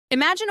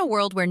Imagine a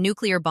world where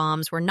nuclear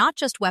bombs were not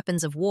just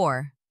weapons of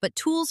war, but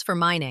tools for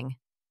mining.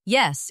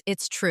 Yes,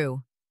 it's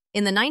true.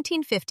 In the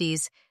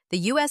 1950s, the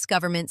U.S.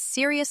 government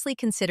seriously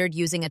considered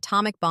using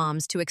atomic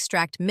bombs to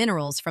extract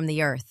minerals from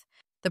the Earth.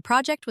 The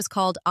project was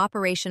called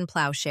Operation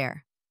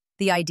Plowshare.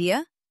 The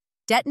idea?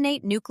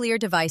 Detonate nuclear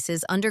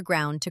devices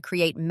underground to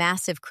create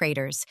massive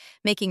craters,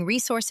 making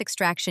resource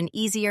extraction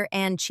easier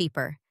and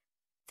cheaper.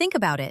 Think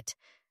about it.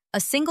 A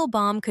single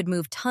bomb could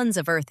move tons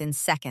of Earth in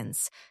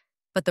seconds.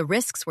 But the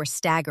risks were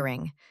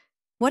staggering.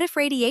 What if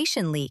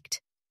radiation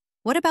leaked?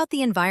 What about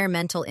the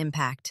environmental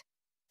impact?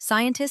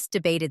 Scientists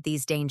debated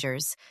these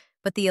dangers,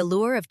 but the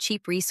allure of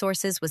cheap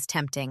resources was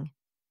tempting.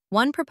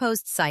 One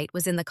proposed site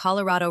was in the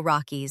Colorado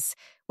Rockies,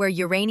 where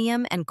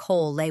uranium and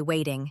coal lay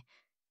waiting.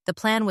 The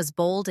plan was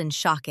bold and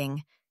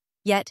shocking.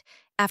 Yet,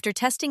 after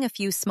testing a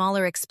few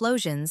smaller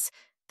explosions,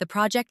 the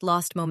project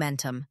lost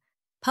momentum.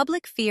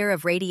 Public fear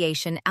of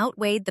radiation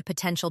outweighed the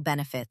potential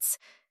benefits.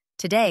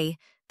 Today,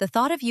 the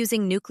thought of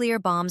using nuclear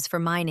bombs for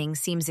mining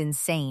seems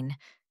insane.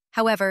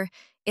 However,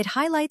 it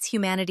highlights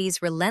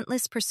humanity's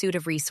relentless pursuit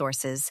of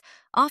resources,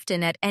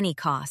 often at any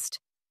cost.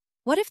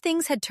 What if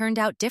things had turned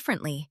out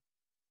differently?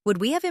 Would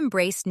we have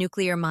embraced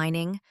nuclear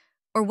mining,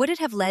 or would it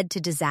have led to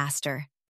disaster?